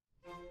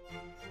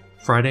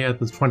Friday at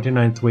the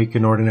 29th week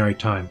in Ordinary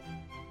Time.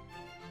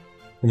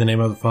 In the name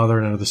of the Father,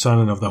 and of the Son,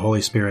 and of the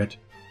Holy Spirit.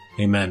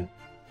 Amen.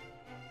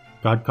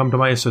 God, come to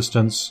my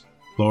assistance.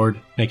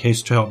 Lord, make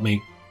haste to help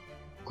me.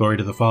 Glory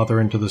to the Father,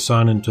 and to the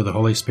Son, and to the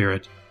Holy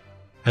Spirit,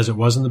 as it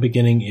was in the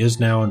beginning, is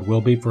now, and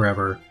will be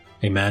forever.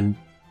 Amen.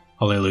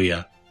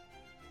 Alleluia.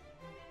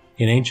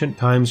 In ancient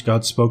times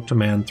God spoke to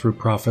man through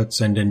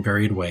prophets and in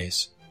varied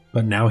ways,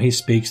 but now he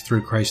speaks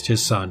through Christ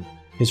his Son,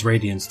 his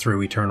radiance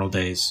through eternal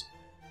days.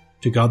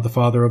 To God the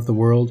Father of the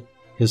world,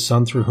 his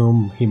Son through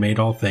whom he made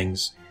all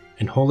things,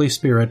 and Holy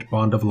Spirit,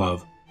 bond of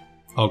love,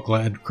 all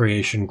glad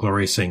creation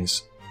glory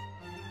sings.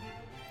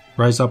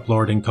 Rise up,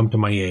 Lord, and come to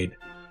my aid.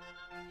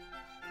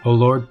 O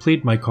Lord,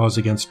 plead my cause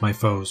against my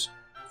foes.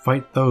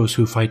 Fight those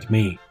who fight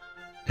me.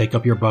 Take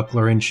up your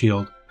buckler and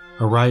shield.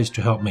 Arise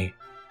to help me.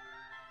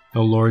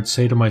 O Lord,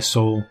 say to my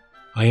soul,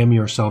 I am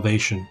your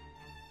salvation.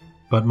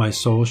 But my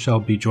soul shall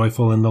be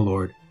joyful in the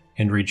Lord,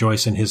 and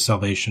rejoice in his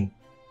salvation.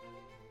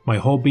 My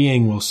whole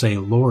being will say,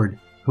 Lord,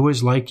 who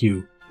is like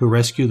you, who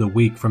rescue the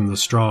weak from the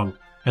strong,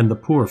 and the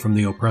poor from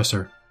the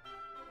oppressor?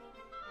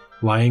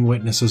 Lying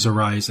witnesses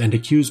arise and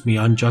accuse me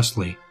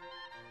unjustly.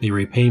 They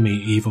repay me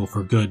evil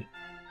for good.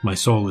 My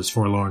soul is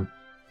forlorn.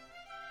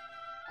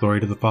 Glory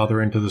to the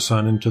Father, and to the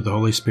Son, and to the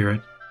Holy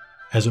Spirit,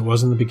 as it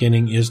was in the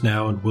beginning, is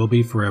now, and will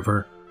be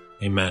forever.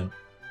 Amen.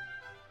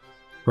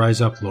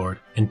 Rise up, Lord,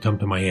 and come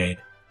to my aid.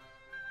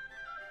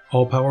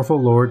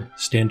 All-powerful Lord,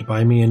 stand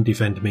by me and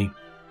defend me.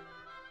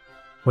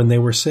 When they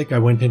were sick, I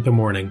went into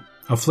mourning,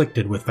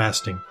 afflicted with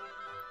fasting.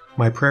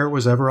 My prayer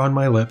was ever on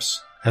my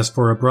lips, as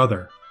for a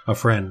brother, a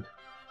friend.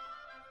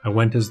 I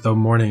went as though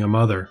mourning a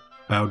mother,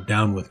 bowed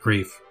down with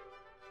grief.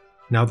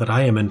 Now that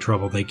I am in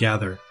trouble, they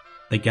gather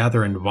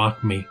and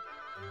mock me.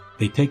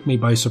 They take me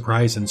by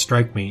surprise and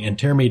strike me and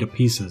tear me to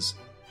pieces.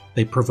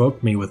 They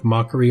provoke me with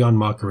mockery on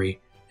mockery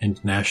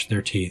and gnash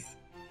their teeth.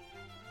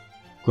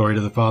 Glory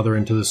to the Father,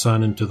 and to the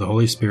Son, and to the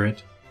Holy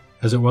Spirit,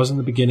 as it was in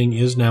the beginning,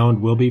 is now,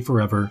 and will be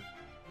forever.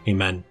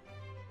 Amen.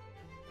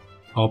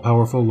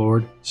 All-powerful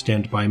Lord,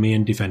 stand by me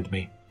and defend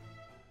me.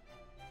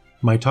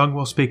 My tongue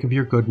will speak of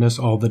your goodness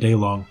all the day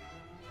long.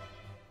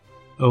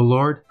 O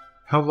Lord,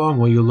 how long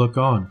will you look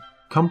on?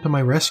 Come to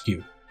my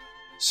rescue.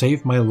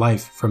 Save my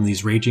life from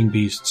these raging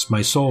beasts,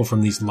 my soul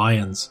from these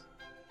lions.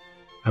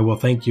 I will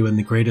thank you in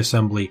the great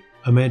assembly.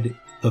 Amid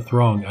the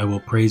throng I will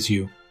praise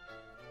you.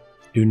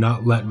 Do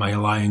not let my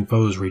lying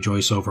foes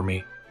rejoice over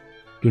me.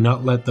 Do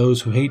not let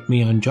those who hate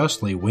me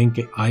unjustly wink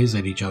eyes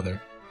at each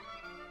other.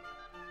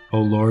 O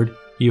Lord,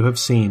 you have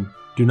seen.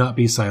 Do not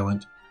be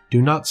silent.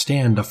 Do not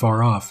stand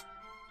afar off.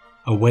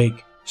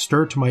 Awake,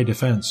 stir to my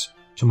defense,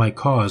 to my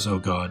cause, O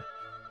God.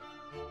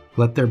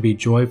 Let there be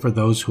joy for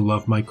those who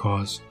love my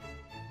cause.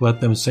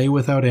 Let them say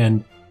without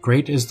end,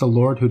 Great is the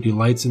Lord who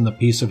delights in the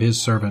peace of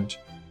his servant.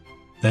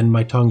 Then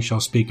my tongue shall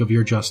speak of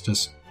your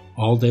justice,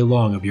 all day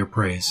long of your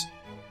praise.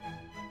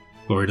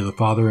 Glory to the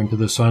Father, and to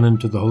the Son, and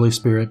to the Holy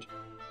Spirit,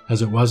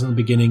 as it was in the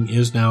beginning,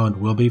 is now, and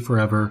will be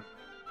forever.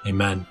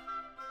 Amen.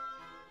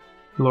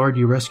 Lord,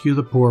 you rescue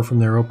the poor from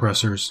their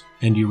oppressors,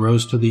 and you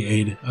rose to the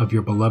aid of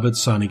your beloved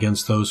Son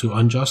against those who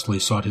unjustly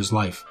sought his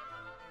life.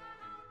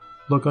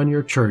 Look on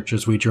your church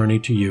as we journey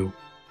to you,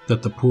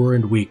 that the poor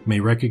and weak may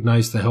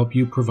recognize the help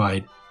you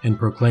provide and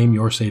proclaim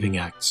your saving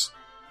acts.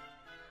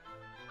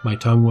 My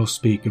tongue will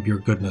speak of your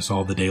goodness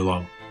all the day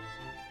long.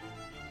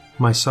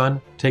 My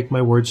son, take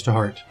my words to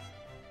heart.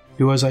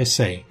 Do as I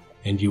say,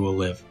 and you will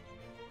live.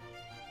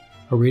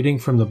 A reading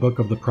from the book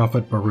of the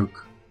prophet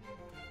Baruch.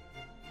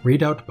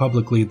 Read out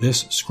publicly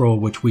this scroll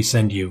which we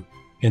send you,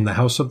 in the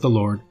house of the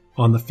Lord,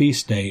 on the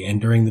feast day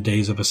and during the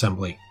days of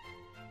assembly.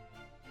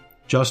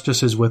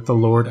 Justice is with the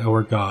Lord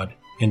our God,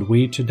 and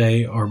we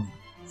today are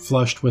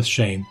flushed with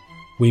shame,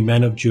 we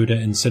men of Judah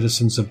and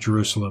citizens of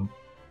Jerusalem,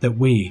 that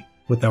we,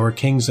 with our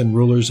kings and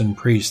rulers and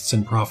priests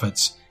and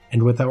prophets,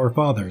 and with our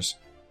fathers,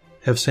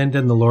 have sinned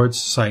in the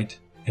Lord's sight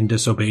and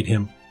disobeyed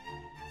him.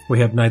 We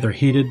have neither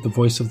heeded the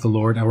voice of the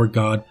Lord our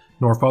God,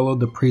 nor followed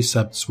the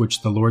precepts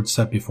which the Lord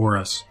set before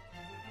us.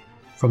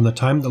 From the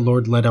time the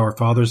Lord led our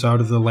fathers out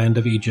of the land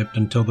of Egypt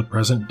until the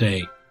present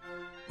day,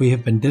 we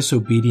have been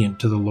disobedient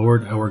to the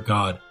Lord our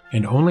God,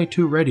 and only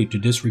too ready to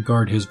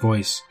disregard his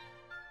voice.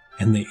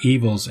 And the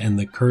evils and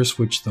the curse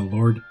which the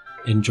Lord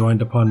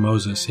enjoined upon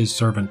Moses, his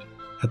servant,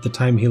 at the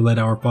time he led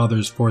our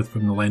fathers forth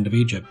from the land of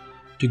Egypt,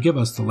 to give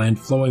us the land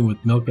flowing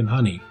with milk and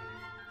honey,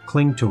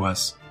 cling to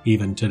us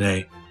even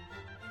today.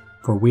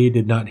 For we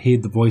did not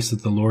heed the voice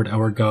of the Lord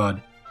our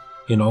God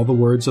in all the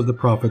words of the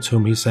prophets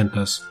whom he sent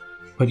us,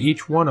 but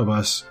each one of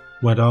us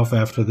went off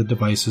after the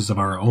devices of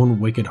our own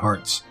wicked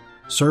hearts,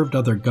 served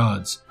other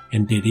gods,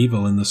 and did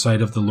evil in the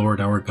sight of the Lord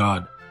our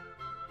God.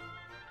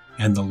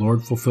 And the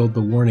Lord fulfilled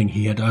the warning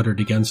he had uttered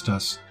against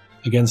us,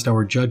 against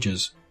our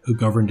judges who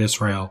governed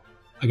Israel,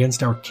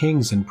 against our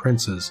kings and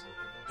princes,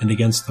 and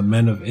against the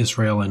men of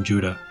Israel and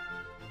Judah.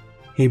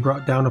 He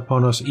brought down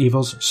upon us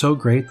evils so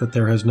great that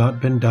there has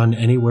not been done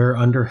anywhere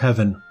under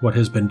heaven what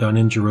has been done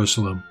in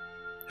Jerusalem,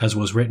 as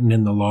was written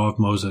in the law of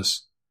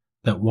Moses,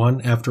 that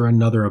one after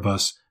another of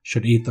us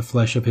should eat the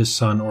flesh of his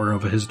son or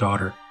of his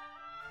daughter.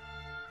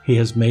 He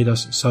has made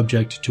us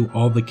subject to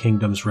all the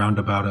kingdoms round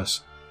about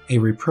us, a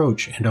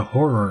reproach and a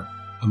horror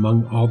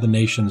among all the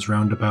nations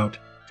round about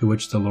to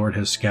which the Lord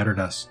has scattered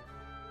us.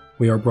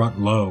 We are brought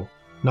low,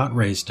 not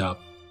raised up,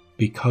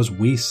 because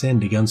we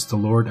sinned against the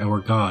Lord our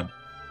God,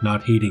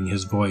 not heeding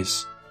his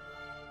voice.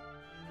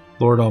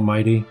 Lord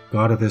Almighty,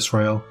 God of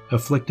Israel,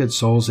 afflicted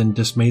souls and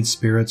dismayed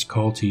spirits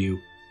call to you.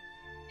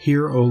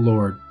 Hear, O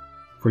Lord,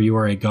 for you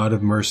are a God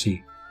of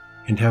mercy,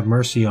 and have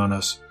mercy on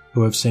us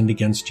who have sinned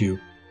against you,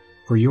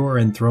 for you are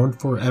enthroned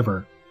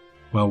forever,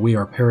 while we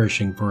are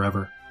perishing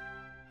forever.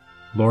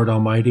 Lord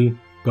Almighty,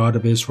 God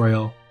of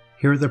Israel,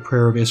 hear the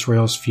prayer of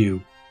Israel's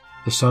few,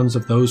 the sons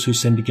of those who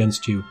sinned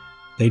against you.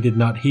 They did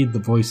not heed the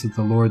voice of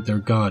the Lord their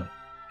God,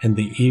 and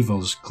the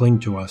evils cling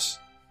to us.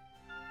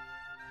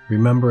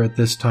 Remember at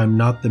this time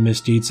not the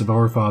misdeeds of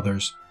our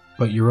fathers,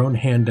 but your own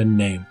hand and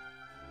name.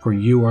 For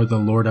you are the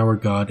Lord our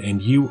God,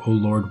 and you, O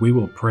Lord, we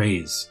will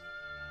praise.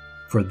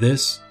 For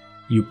this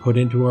you put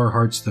into our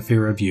hearts the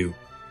fear of you,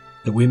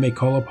 that we may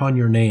call upon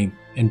your name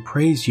and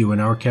praise you in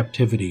our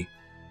captivity,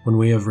 when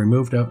we have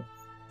removed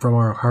from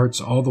our hearts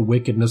all the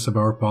wickedness of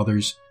our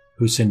fathers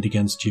who sinned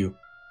against you.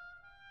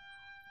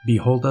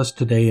 Behold us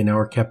today in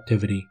our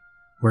captivity,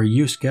 where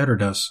you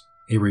scattered us,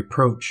 a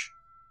reproach,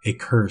 a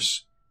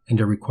curse, and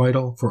a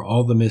requital for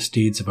all the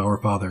misdeeds of our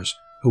fathers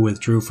who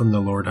withdrew from the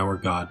Lord our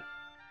God.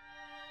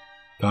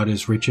 God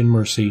is rich in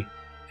mercy,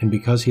 and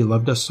because he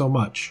loved us so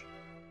much,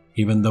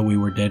 even though we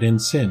were dead in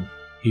sin,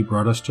 he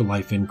brought us to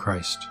life in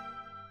Christ.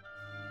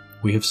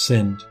 We have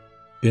sinned,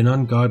 been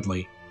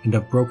ungodly, and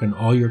have broken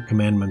all your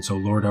commandments, O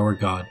Lord our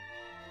God.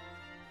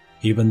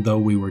 Even though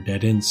we were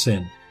dead in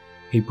sin,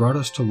 he brought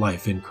us to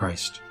life in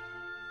Christ.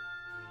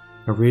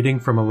 A reading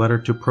from a letter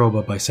to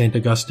Proba by St.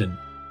 Augustine,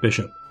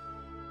 Bishop.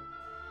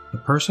 The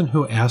person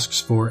who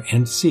asks for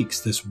and seeks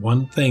this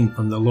one thing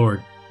from the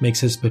Lord makes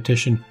his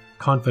petition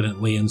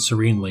confidently and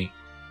serenely.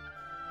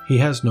 He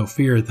has no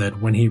fear that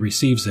when he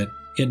receives it,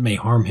 it may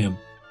harm him,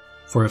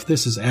 for if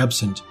this is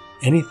absent,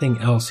 anything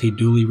else he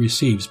duly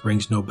receives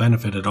brings no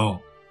benefit at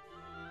all.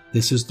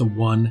 This is the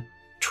one,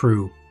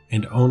 true,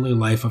 and only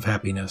life of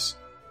happiness,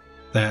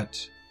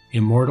 that,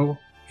 immortal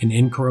and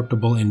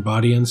incorruptible in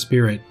body and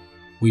spirit,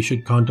 we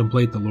should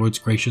contemplate the Lord's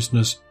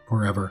graciousness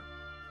forever.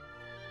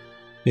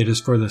 It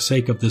is for the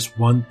sake of this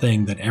one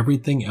thing that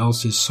everything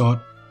else is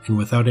sought and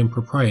without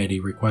impropriety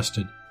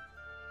requested.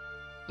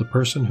 The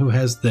person who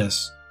has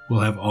this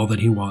will have all that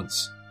he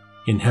wants.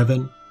 In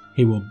heaven,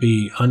 he will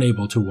be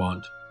unable to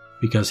want,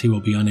 because he will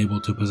be unable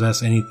to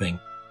possess anything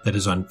that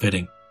is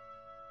unfitting.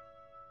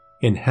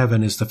 In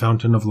heaven is the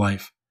fountain of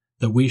life,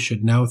 that we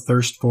should now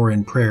thirst for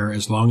in prayer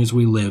as long as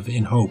we live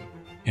in hope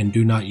and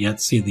do not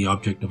yet see the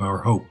object of our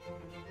hope.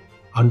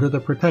 Under the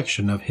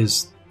protection of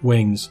his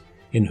wings,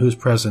 in whose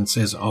presence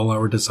is all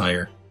our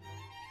desire,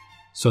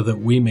 so that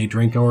we may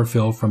drink our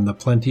fill from the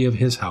plenty of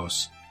his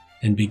house,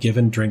 and be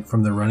given drink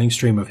from the running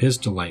stream of his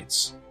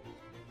delights.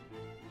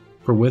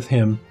 For with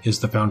him is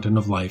the fountain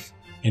of life,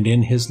 and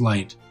in his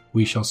light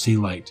we shall see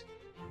light,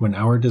 when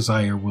our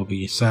desire will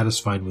be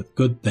satisfied with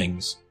good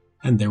things,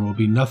 and there will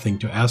be nothing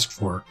to ask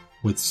for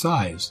with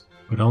sighs,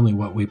 but only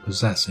what we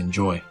possess in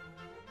joy.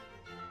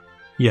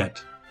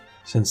 Yet,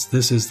 since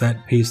this is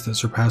that peace that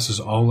surpasses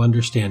all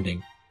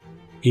understanding,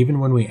 even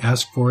when we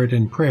ask for it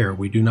in prayer,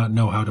 we do not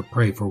know how to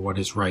pray for what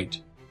is right.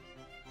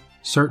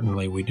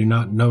 Certainly, we do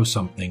not know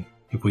something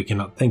if we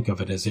cannot think of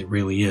it as it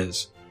really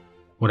is.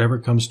 Whatever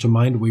comes to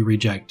mind we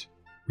reject,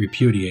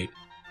 repudiate,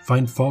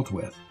 find fault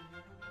with.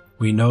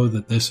 We know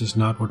that this is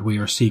not what we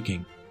are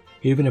seeking,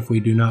 even if we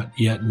do not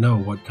yet know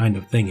what kind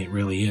of thing it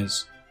really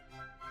is.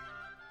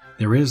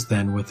 There is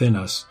then within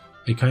us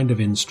a kind of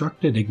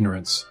instructed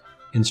ignorance,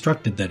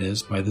 instructed, that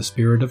is, by the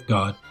Spirit of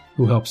God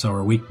who helps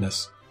our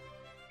weakness.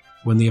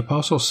 When the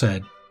Apostle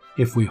said,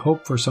 "If we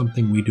hope for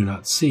something we do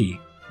not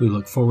see, we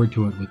look forward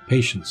to it with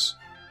patience,"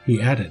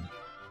 he added,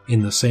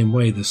 "In the same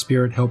way the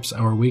Spirit helps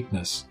our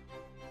weakness.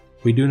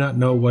 We do not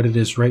know what it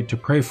is right to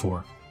pray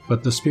for,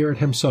 but the Spirit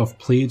himself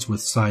pleads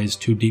with sighs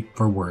too deep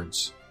for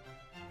words.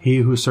 He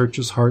who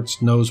searches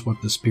hearts knows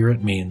what the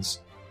Spirit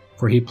means,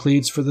 for he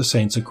pleads for the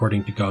saints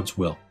according to God's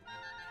will."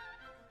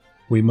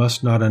 We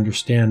must not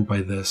understand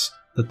by this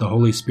that the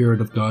Holy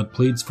Spirit of God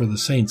pleads for the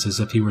saints as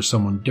if he were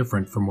someone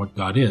different from what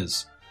God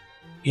is.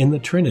 In the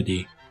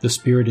Trinity, the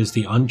Spirit is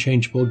the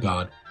unchangeable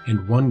God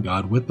and one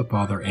God with the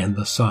Father and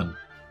the Son.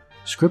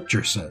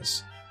 Scripture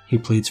says he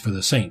pleads for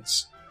the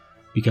saints,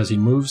 because he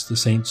moves the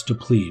saints to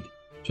plead,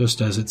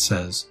 just as it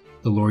says,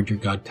 "The Lord your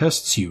God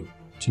tests you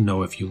to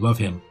know if you love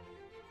him,"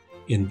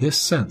 in this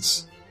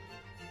sense,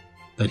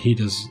 that he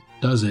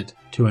does it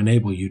to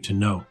enable you to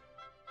know.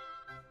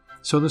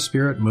 So the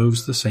Spirit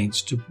moves the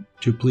saints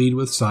to plead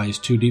with sighs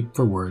too deep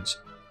for words,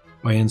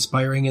 by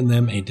inspiring in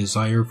them a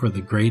desire for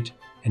the great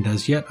and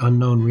as yet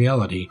unknown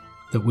reality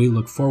that we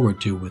look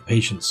forward to with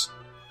patience.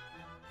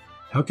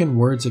 How can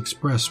words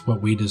express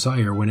what we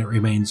desire when it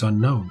remains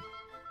unknown?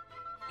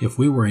 If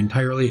we were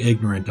entirely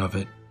ignorant of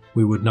it,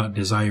 we would not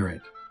desire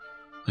it.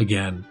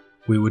 Again,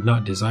 we would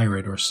not desire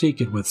it or seek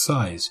it with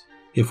sighs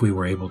if we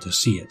were able to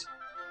see it.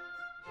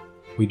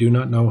 we do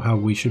not know how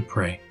we should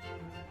pray,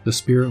 the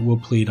Spirit will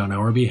plead on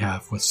our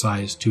behalf with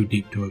sighs too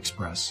deep to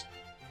express.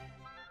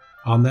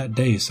 On that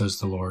day, says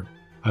the Lord,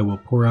 I will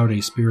pour out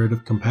a spirit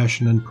of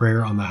compassion and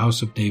prayer on the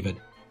house of David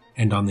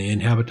and on the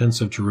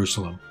inhabitants of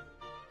Jerusalem.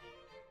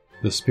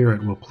 The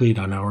Spirit will plead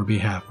on our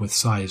behalf with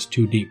sighs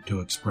too deep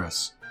to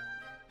express.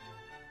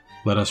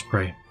 Let us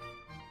pray.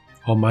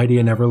 Almighty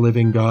and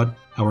ever-living God,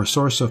 our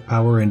source of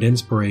power and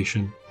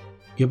inspiration,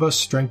 give us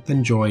strength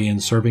and joy in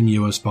serving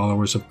you as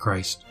followers of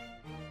Christ,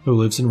 who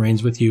lives and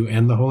reigns with you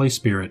and the Holy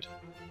Spirit,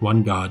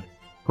 one God,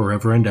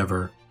 forever and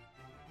ever.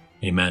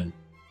 Amen.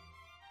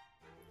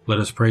 Let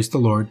us praise the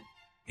Lord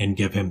and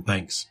give him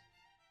thanks.